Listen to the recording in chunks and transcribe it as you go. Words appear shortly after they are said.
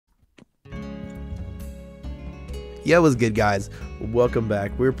Yeah, it was good, guys. Welcome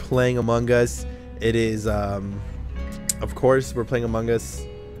back. We're playing Among Us. It is, of course, we're playing Among Us.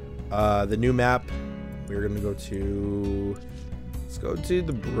 The new map. We're gonna go to. Let's go to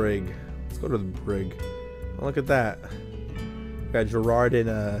the brig. Let's go to the brig. Oh, look at that. We got Gerard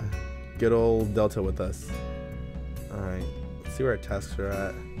and good old Delta with us. All right. Let's see where our tasks are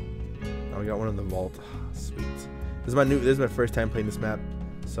at. Oh, we got one in the vault. Sweet. This is my first time playing this map,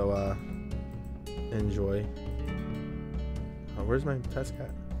 so enjoy. Oh, where's my task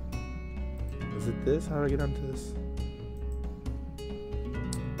at? Is it this? How do I get onto this?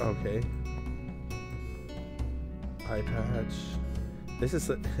 Okay. Eye patch. This is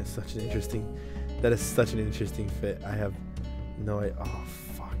such an interesting. That is such an interesting fit. I have no idea. Oh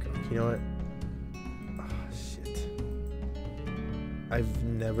fuck. You know what? Oh shit. I've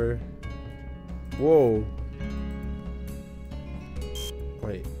never. Whoa.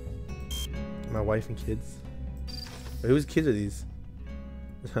 Wait. My wife and kids. Wait, whose kids are these?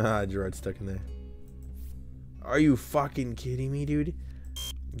 Haha, Gerard's stuck in there. Are you fucking kidding me, dude?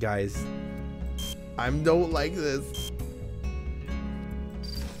 Guys, I don't like this.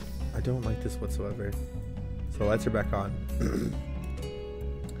 I don't like this whatsoever. So lights are back on.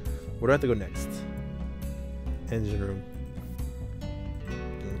 Where do I have to go next? Engine room.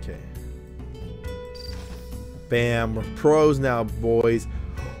 Okay. Bam, we're pros now, boys.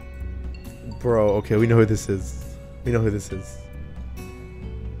 Bro, okay, we know who this is. We know who this is.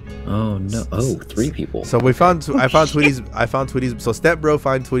 Oh no! Oh, 3 people. So we found. I found Tweety's. So Step Bro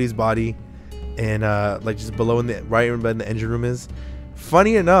found Tweety's body, and like just below in the right in the engine room is.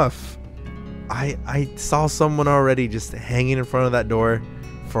 Funny enough, I saw someone already just hanging in front of that door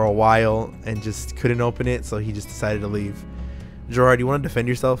for a while and just couldn't open it, so he just decided to leave. Gerard, you want to defend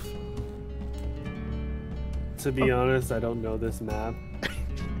yourself? To be honest, I don't know this map,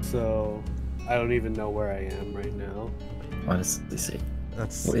 so I don't even know where I am right now. Honestly, see.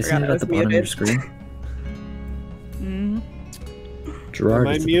 That's. Well, isn't it at the bottom of your screen? Gerard,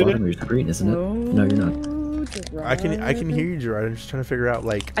 it's at the bottom of your screen, isn't it? No, you're not. Gerard. I can hear you, Gerard. I'm just trying to figure out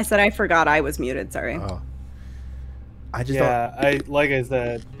like. I said I forgot I was muted. Sorry. Oh. I just like I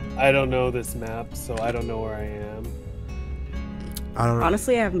said, I don't know this map, so I don't know where I am. I don't know.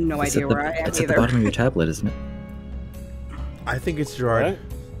 Honestly, I have no idea where I am It's either. at the bottom of your tablet, isn't it? I think it's Gerard.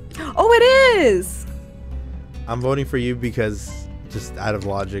 What? Oh, it is. I'm voting for you because just out of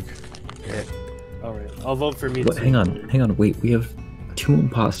logic. Yeah. Alright, I'll vote for me What, too. hang on, wait. We have 2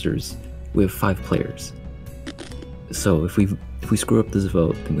 imposters. We have 5 players. So if we screw up this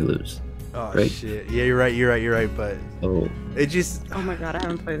vote, then we lose. Oh right? shit! Yeah, you're right. But Oh. it just. Oh my god, I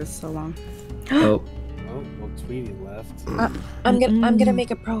haven't played this so long. Oh. Oh, well, Tweety left. I'm gonna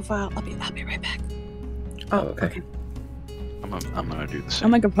make a profile. I'll be right back. Oh, okay. I'm gonna do the same.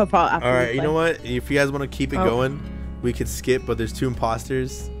 I'm like a profile after. All right, you know what? If you guys want to keep it going, we could skip. But there's 2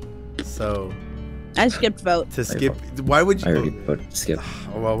 imposters, so. I skipped vote. To skip, why would you? I already voted skip.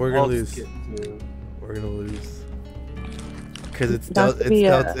 Oh, well, we're gonna I'll lose. skip too. We're gonna lose. Cause it's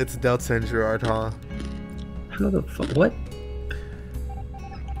That's Delta and Gerard, huh? How the fuck? What?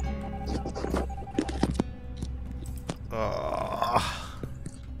 Oh.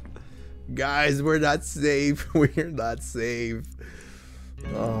 Guys, we're not safe. We're not safe.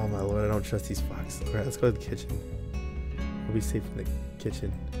 Oh my lord, I don't trust these fucks. Alright, let's go to the kitchen. We'll be safe in the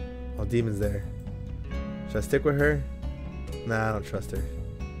kitchen. Oh, Demon's there. Should I stick with her? Nah, I don't trust her.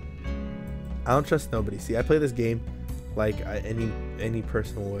 I don't trust nobody. See, I play this game like any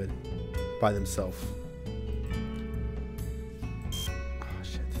person would by themselves. Oh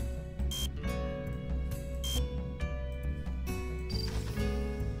shit.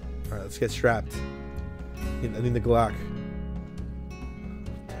 Alright, let's get strapped. I need the Glock.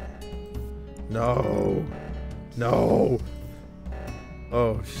 No. No.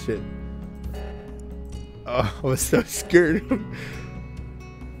 Oh shit. Oh, I was so scared.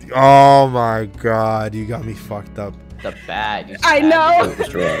 Oh my god, you got me fucked up. The bag. I know.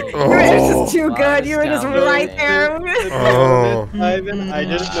 Oh. You were just too good. You were just right there. Oh. I didn't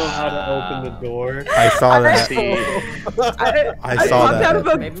know how to open the door. I saw that. I saw popped out that. of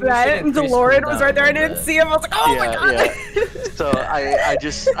a bed and DeLorean was right there. I didn't see him. I was like, oh my god. Yeah. So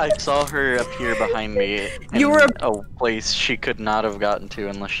I saw her appear behind me in a place she could not have gotten to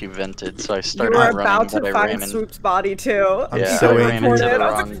unless she vented. So I You started were running, about to but I find ran in. Swoop's body too. I'm Yeah, so I ran into the angry.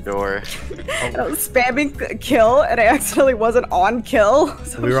 wrong door. I was spamming kill and I accidentally wasn't on kill.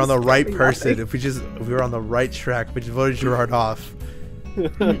 So We were on the right fucking person. nothing. If we were on the right track, we just voted Gerard off.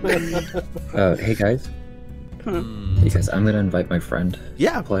 Hey guys. Hey guys, I'm gonna invite my friend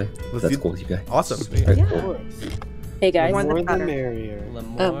Yeah. to play. Let's That's do- cool with you guys. Awesome. Alright, Of cool. course. Hey guys. More More the the better. merrier.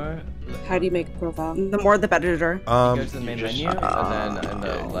 Lamore, How do you make a profile? The more the better. You go to the main you just, menu, and then on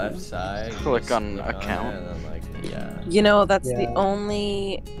the left side, click you on just click account. it, and then, like, yeah. You know, that's the Yeah.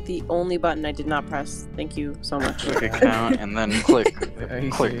 only button I did not press. Thank you so much. Click account and then click Are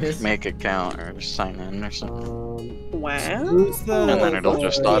you click serious? make account or sign in or something. Wow. Who's the? And then it'll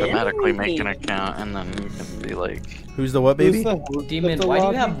just really? automatically make an account, and then you can be like, Who's the what, Who's baby? the host Demon, of the why do you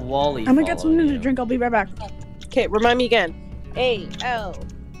lobby? have Wally? I'm gonna get following something to you? drink. I'll be right back. Okay, remind me again. A-L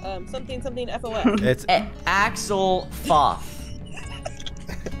something F-O-F. It's Axel Foff.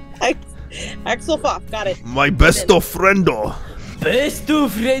 Axel Foff, got it. my besto friendo. Besto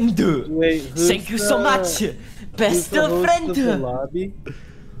friend. Wait, who's Thank you so the- much. Who's Besto the host of the friend. lobby?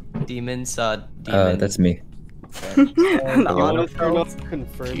 Demons, demon. That's me. You The wanna turn autofill. off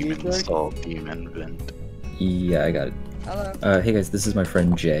confirm me, demon Greg? salt, demon vent. Yeah, I got it. Hello. Hey guys, this is my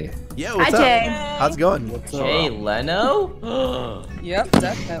friend Jay. Yo, Hi, what's up? Jay. How's it going? What's up? Jay Leno? Yep,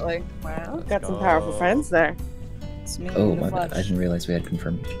 definitely. Wow, got some powerful friends there. It's me Oh in the my god, I flesh. didn't realize we had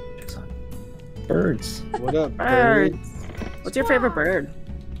confirmed. Birds. What up, Birds. birds? What's your favorite bird?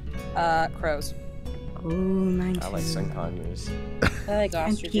 Crows. Oh, mine too. I like sun conures. I like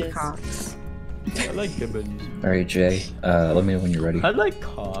And ostriches. peacocks. I like gibbons. Alright, Jay. Let me know when you're ready. I like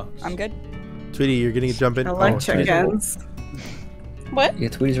cocks. I'm good. Tweety, you're getting a jump in. I like oh, chickens. What? Yeah,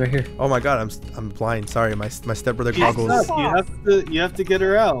 Tweety's right here. Oh my god, I'm blind. Sorry, my stepbrother Stop, goggles. You have to get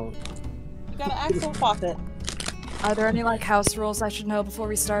her out. You gotta Axel Foff it. Are there any like house rules I should know before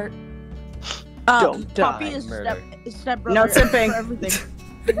we start? Don't die. Papi is Murder. stepbrother. No simping. for everything.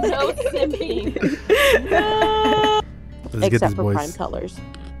 No simping. Let's get Except these for boys. prime colors.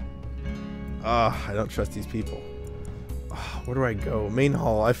 I don't trust these people. Where do I go? Main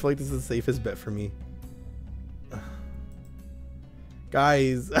hall. I feel like this is the safest bet for me.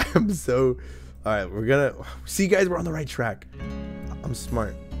 Guys, I'm so... Alright, we're gonna... See, guys, we're on the right track. I'm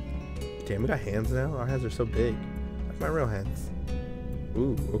smart. Damn, we got hands now? Our hands are so big. Like my real hands.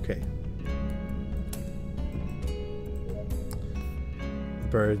 Ooh, okay.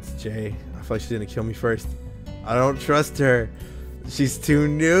 Birds, Jay. I feel like she's gonna kill me first. I don't trust her. She's too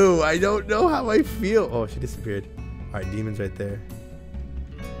new. I don't know how I feel. Oh, she disappeared. Alright, demon's right there.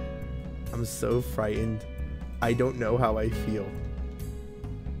 I'm so frightened. I don't know how I feel.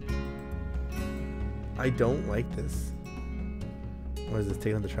 I don't like this. What is this?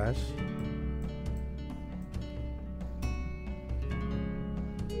 Taking out the trash?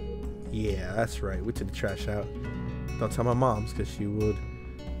 Yeah, that's right. We took the trash out. Don't tell my moms, because she would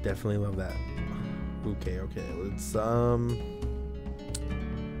definitely love that. Okay, let's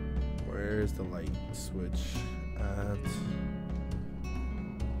where's the light switch at?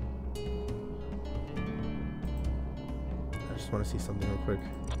 I just want to see something real quick.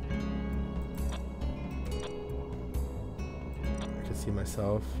 I can see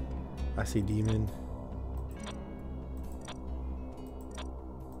myself. I see demon.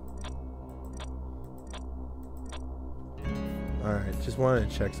 Alright, just wanted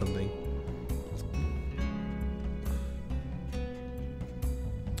to check something.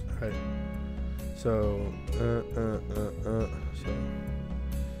 Alright. So, so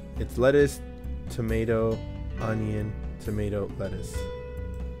it's lettuce, tomato, onion, tomato, lettuce.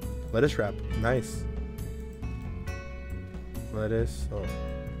 Lettuce wrap, nice. Lettuce,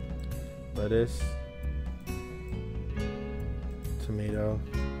 lettuce, tomato,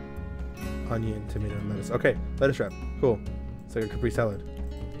 onion, tomato, and lettuce. Okay, lettuce wrap, cool. It's like a Capri salad.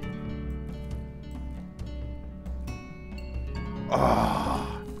 Oh.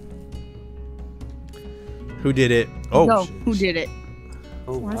 Who did it? Oh, No, shit. who did it?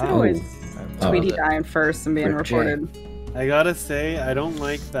 Oh, Why is it wow. always Oh, Tweety the- dying first and being Rick J. reported? I gotta say, I don't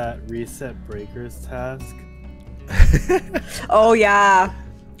like that reset breakers task. Oh yeah,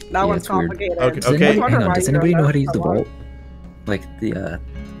 that Yeah, one's it's weird. complicated. Okay, Does anybody, I wonder hang on, why does you anybody don't know how to use that the one. vault? Like the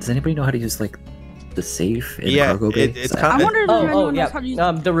does anybody know how to use like the safe in Yeah, cargo bay? it's So kind I of. wonder if anyone Oh, knows yeah. how to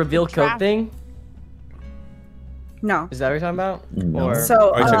use The reveal code trash. thing? No. Is that what you're talking about? No. Or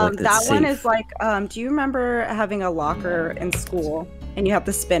So Are you talking about the that one safe? is like, do you remember having a locker in school and you have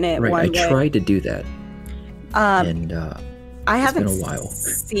to spin it right, I one way? tried to do that, And and I it's haven't been a while.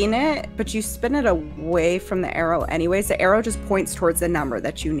 seen it, but you spin it away from the arrow anyways. The arrow just points towards the number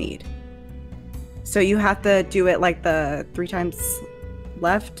that you need. So you have to do it like the 3 times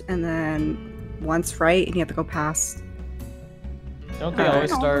left and then once right, and you have to go past. don't they I always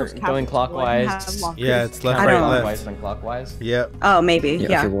don't know if start those going Catholic clockwise? have lockers. Yeah, it's left, Count right, clockwise left. then clockwise? Yep. Oh, maybe. Yeah,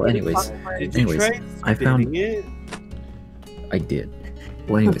 Yeah. okay, well, anyways. Did you Anyways, try I found- spinning it? I did.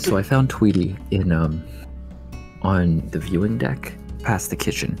 Well, anyway, so I found Tweety in on the viewing deck past the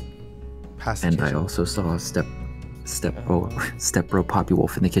kitchen, Past the and I kitchen. also saw step bro Poppy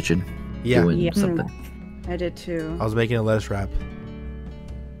Wolf in the kitchen. Yeah. doing Yeah. something. I did too. I was making a lettuce wrap.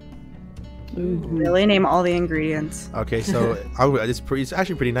 Really name all the ingredients. Okay, so it's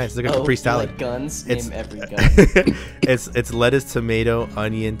actually pretty nice. It's like a Oh, Capri you salad. like guns? It's- Name every gun. it's lettuce, tomato,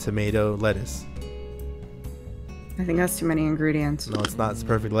 onion, tomato, lettuce. I think that's too many ingredients. No, it's not. It's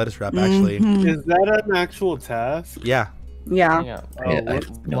perfect lettuce wrap, actually. Is that an actual task? Yeah. Yeah. Hang on.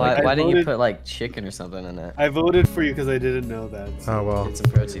 Oh, what- Why I didn't you voted- put like chicken or something in it? I voted for you because I didn't know that. so- Oh well. Get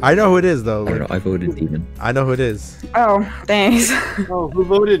some protein. I know who it is though. I don't know. I voted demon. I know who it is. Oh, thanks. Oh, who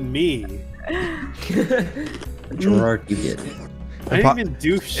voted me? Gerard, you get. I didn't even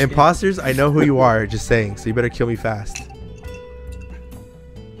do shit. Imposters, I know who you are. Just saying. So you better kill me fast.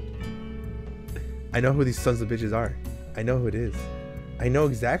 I know who these sons of bitches are. I know who it is. I know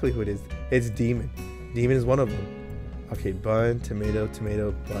exactly who it is. It's Demon. Demon is one of them. Okay, bun, tomato,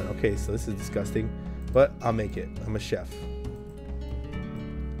 tomato, bun. Okay, so this is disgusting, but I'll make it. I'm a chef.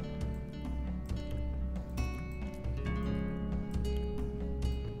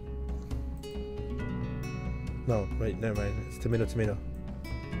 No, wait, never mind. It's tomato, tomato.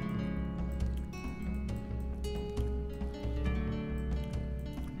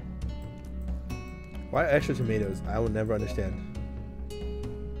 Why extra tomatoes? I will never understand.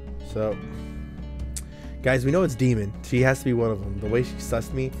 So, guys, we know it's Demon. She has to be one of them. The way she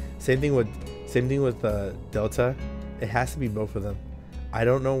sussed me. Same thing with Delta. It has to be both of them. I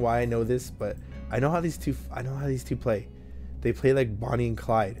don't know why I know this, but I know how these two play. They play like Bonnie and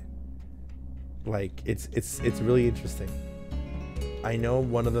Clyde. Like it's really interesting. I know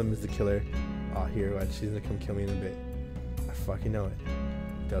one of them is the killer. Oh, here, what? She's gonna come kill me in a bit. I fucking know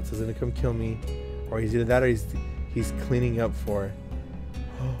it. Delta's gonna come kill me, or he's either that or he's cleaning up for her.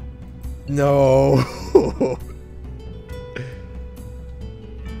 No.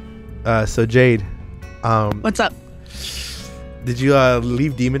 So Jade, What's up? did you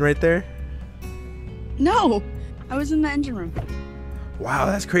leave Demon right there? No, I was in the engine room. Wow,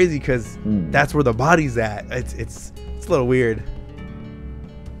 that's crazy because that's where the body's at. It's a little weird.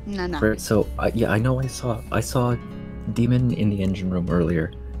 No. Right, so yeah, I know I saw demon in the engine room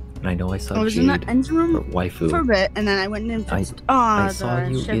earlier, and I know I saw I was Jade in the engine or room waifu. for a bit, and then I went and fixed. I the saw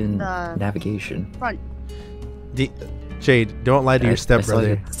you ship, in the navigation. front. Jade, don't lie to your I saw you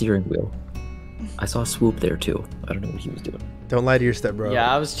stepbrother. at the steering wheel. I saw Swoop there too. I don't know what he was doing. Don't lie to your stepbrother.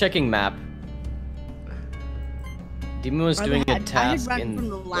 Yeah, I was checking map. Demon was doing a I had task run in from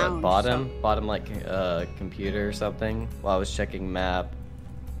the what, lounge, bottom like computer or something while I was checking map.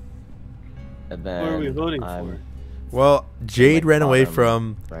 And then What are we voting I'm- for? Well, Jade like ran away bottom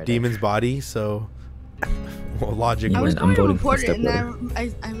from right Demon's body, so well, logic. I was I'm going to voting for report it, and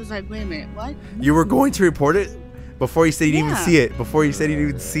stepbrother. I was like, wait a minute, what? You were going to report it before you said you didn't even Yeah. see it. Before you said you didn't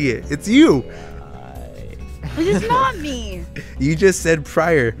even see it. It's you. It is not me. You just said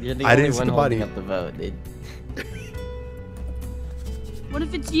prior. You're the I only didn't see one the body. holding up the vote, dude. What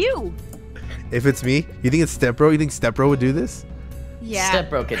if it's you? If it's me, you think it's Stepbro? You think Stepbro would do this? Yeah.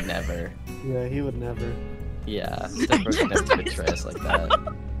 Stepbro could never. Yeah, he would never. Yeah, Stepbro could never betray us like that.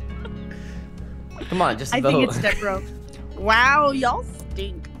 Come on, just I vote. think it's Stepbro. Wow, y'all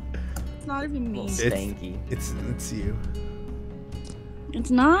stink. It's not even me. Little stanky. It's you. It's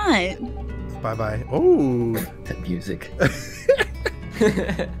not. Bye bye. Oh. That music. All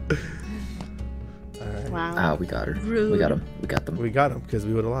right. Wow. Ah, we got her. Rude. We got him. We got them. We got him because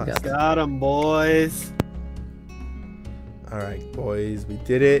we would have lost. Got them. Got him, boys. All right, boys, we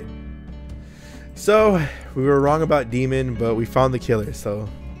did it. So we were wrong about Demon, but we found the killer. So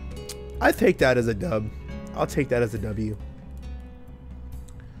I take that as a dub. I'll take that as a W.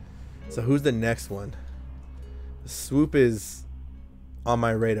 So who's the next one? Swoop is on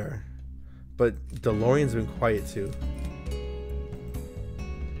my radar, but DeLorean's been quiet too.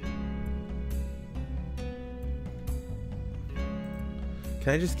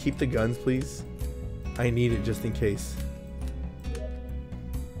 Can I just keep the guns, please? I need it just in case.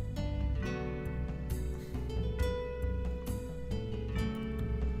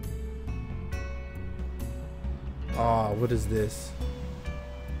 Oh, what is this?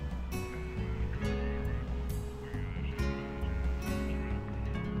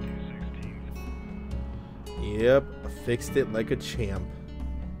 Yep, fixed it like a champ.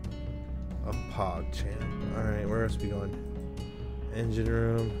 A pog champ. Alright, where else we going? Engine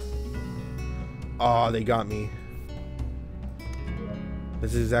room. Oh, they got me.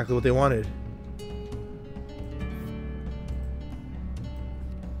 This is exactly what they wanted.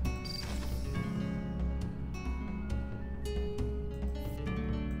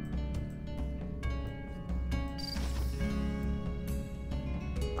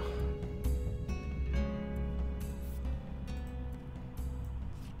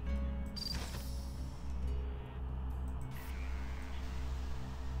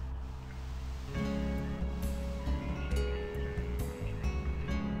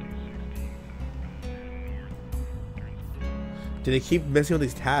 Do they keep messing with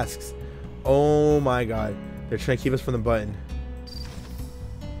these tasks? Oh my god. They're trying to keep us from the button.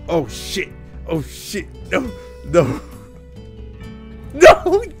 Oh shit. Oh shit. No. No.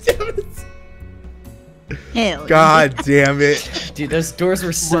 No. Damn it. Hell. God damn it. Dude, those doors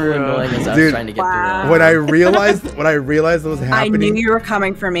were so annoying as I was trying to get through them. When I realized what was I happening. knew you were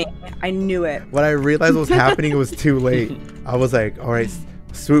coming for me. I knew it. When I realized what was happening, it was too late. I was like, all right,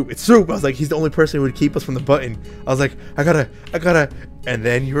 Swoop, it's Swoop. I was like, he's the only person who would keep us from the button. I was like, I gotta, and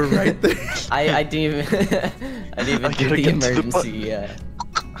then you were right there. I didn't even do the emergency.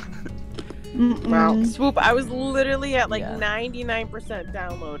 Wow, Swoop, I was literally at like 99%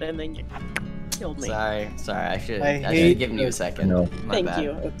 download, and then you killed me. Sorry, I should have given you a second. No. Thank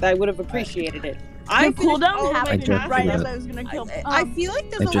you. I would have appreciated it. The cooldown I happened just right as did I was gonna kill. I feel like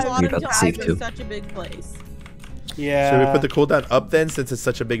there's I a just lot viewed of up the save times too. in such a big place. Yeah. Should we put the cooldown up then, since it's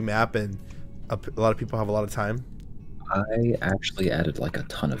such a big map and a lot of people have a lot of time? I actually added like a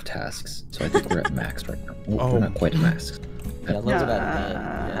ton of tasks, so I think we're at max right now. Oh. We're not quite at max. Yeah, a little bit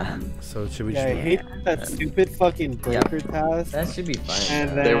out of So should we? Yeah, I hate that stupid fucking breaker task. that should be fine.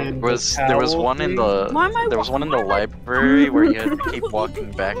 And There then was the one in towel the Why am I library where you had to keep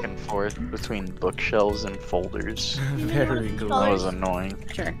walking back and forth between bookshelves and folders. Very That good. was annoying.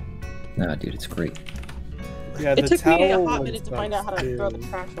 Sure. Nah, dude, it's great. Yeah, It the took me a towel hot one minute to find out how to throw the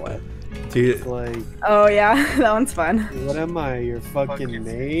sucks, trash away. Dude. too. Like, Oh yeah, that one's fun. what am I? Your fucking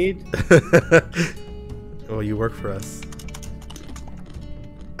maid? Well, you work for us.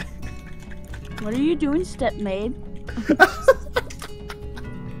 What are you doing, step maid?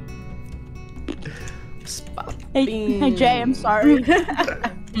 Hey, Jay, I'm sorry.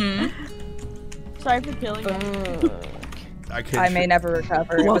 Sorry for killing you. I may never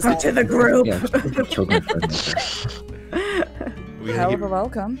recover. It was Welcome to the group. Yeah, just killed my friend like that. We Hell gotta, of a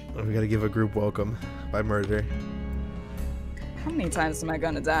welcome. we gotta give a group welcome by murder. How many times am I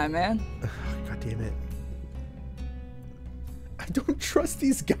gonna die, man? God damn it. I don't trust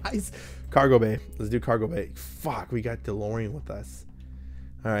these guys. Cargo bay. Let's do cargo bay. Fuck, we got DeLorean with us.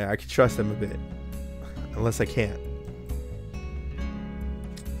 Alright, I can trust them a bit. Unless I can't.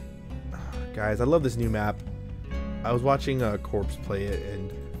 Guys, I love this new map. I was watching Corpse play it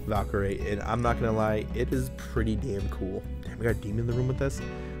and Valkyrie, and I'm not gonna lie, it is pretty damn cool. Damn, we got a demon in the room with us?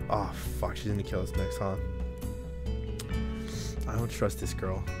 Oh, fuck, she's gonna kill us next, huh? I don't trust this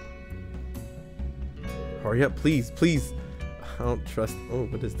girl. Hurry up, please, please. I don't trust. Oh,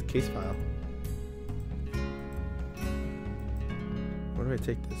 what is the case file? Where do I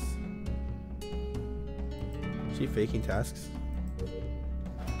take this? Is she faking tasks?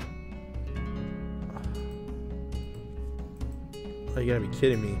 Oh, you gotta be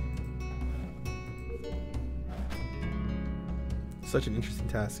kidding me. Such an interesting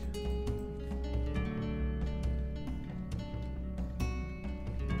task.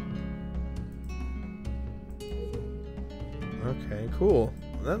 Okay, cool.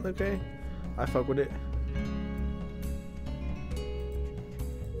 That's okay. I fuck with it.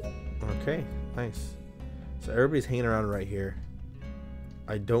 Okay, nice. So everybody's hanging around right here.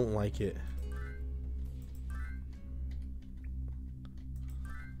 I don't like it.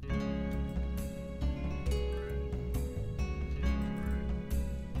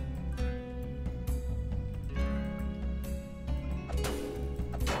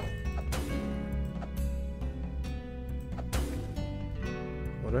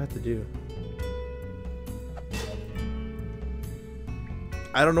 What do I have to do?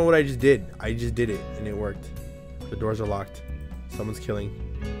 I don't know what I just did. I just did it and it worked. The doors are locked. Someone's killing.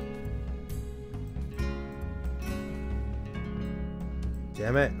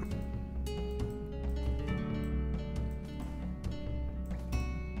 Damn it.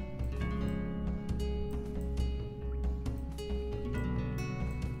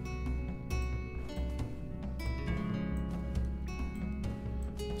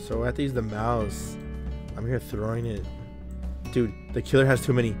 So I have to use the mouse. I'm here throwing it. Dude, the killer has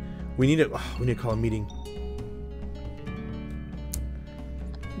too many. We need to call a meeting.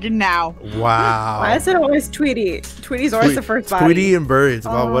 Now. Wow. Why is it always Tweety? Tweety's always the first body. Tweety and Birds.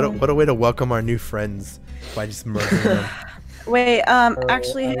 Wow, what a way to welcome our new friends by just murdering them. Wait,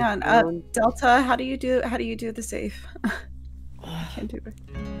 actually, hang on. Delta, how do you do the safe? I can't do it.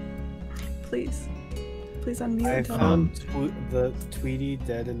 Please unmute. I Delta. found the Tweety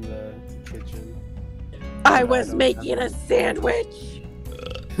dead in the kitchen. I was making a sandwich.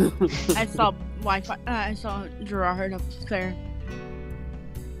 I saw Wi-Fi. I saw Gerard up there.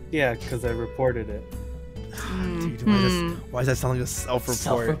 Yeah, because I reported it. Dude, why does that sound like a self-report?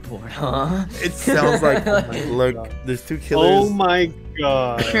 Self-report, huh? It sounds like, Oh my look, God. there's two killers. Oh my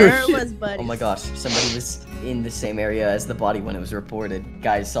god. Sure it was, buddy. Oh my gosh, somebody was in the same area as the body when it was reported.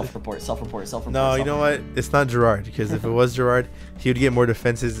 Guys, self-report, self-report, self-report. No, you know what? It's not Gerard, because if it was Gerard, he would get more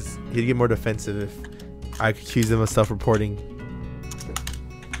defenses. He'd get more defensive if I accuse him of self-reporting.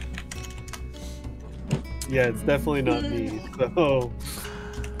 Yeah, it's definitely not me. So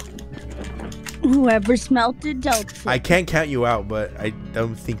Whoever smelt it dealt it. I can't count you out, but I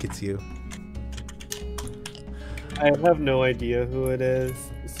don't think it's you. I have no idea who it is,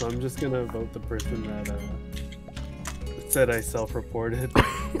 so I'm just gonna vote the person that said I self-reported.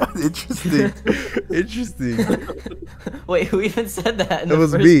 Interesting. Interesting. Wait, who even said that? It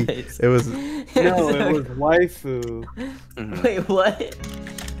was me. It was. No, it was waifu. Wait, what?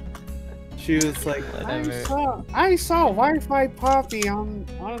 She was like, Whatever. I saw Wi-Fi Papi on.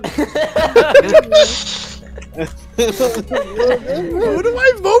 Who do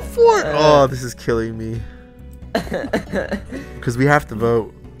I vote for? Oh, this is killing me. Because we have to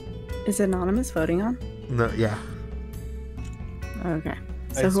vote. Is Anonymous voting on? No, yeah. Okay.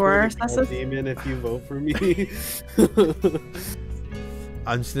 I So who swear are our to God, assessors? Demon, if you vote for me.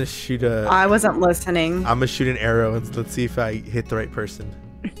 I'm just gonna shoot a. I wasn't listening. I'm gonna shoot an arrow and let's see if I hit the right person.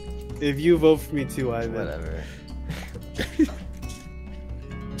 If you vote for me too, Ivan. Whatever.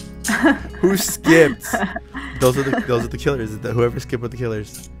 Who skipped? Those are the killers. Whoever skipped with the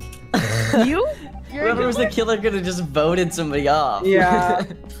killers. You? You're Whoever was the killer could have just voted somebody off. Yeah.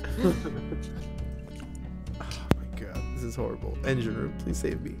 Oh my god, this is horrible. Engine room, please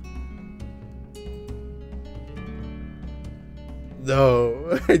save me.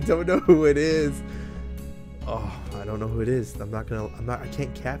 No, I don't know who it is. Oh, I don't know who it is. I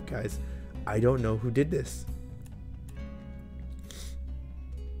can't cap, guys. I don't know who did this.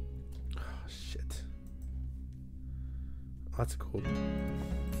 Oh, shit. Oh, that's cool.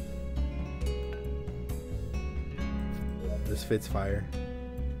 This fits fire.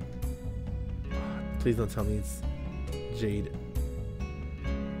 Oh, please don't tell me it's Jade.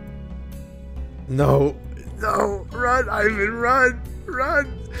 No. No. Run, Ivan. Run.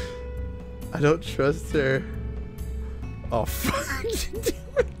 Run. I don't trust her. Oh, fuck.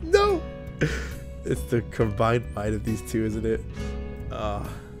 No. It's the combined might of these two, isn't it? Alright,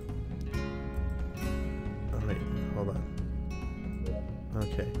 hold on.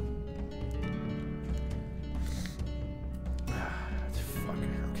 Okay. Fuck.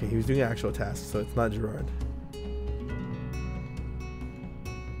 Okay, he was doing an actual task, so it's not Gerard.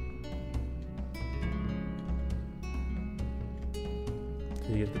 Did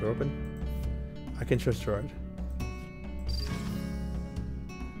you get the door open? I can trust Gerard.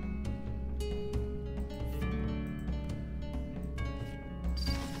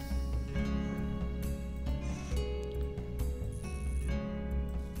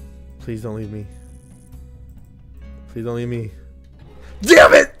 Please don't leave me. Please don't leave me.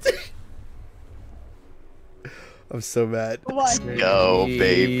 Damn it! I'm so mad. Go,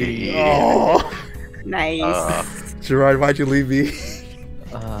 baby. Oh. Nice. Gerard, why'd you leave me?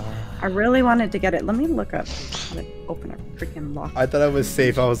 I really wanted to get it. Let me look up how to open a freaking lock. I thought I was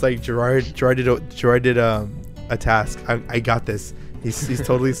safe. I was like, Gerard did a task. I got this. He's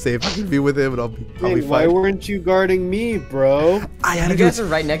totally safe. I can be with him and I'll be Hey, fine. why weren't you guarding me, bro? I had You to do guys it. are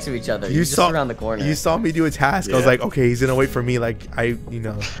right next to each other. You You're saw just around the corner. You saw me do a task. I was Yeah. like, okay, he's gonna wait for me. Like you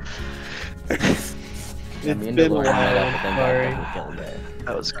know. It's been been a a while. while. Sorry.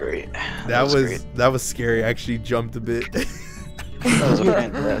 That was great. That was scary. I actually jumped a bit. That was a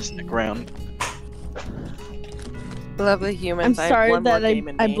fantastic round. Lovely humans. I'm I have sorry one more that game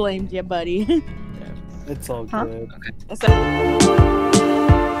in I me. blamed you, buddy. It's all Huh? good. So-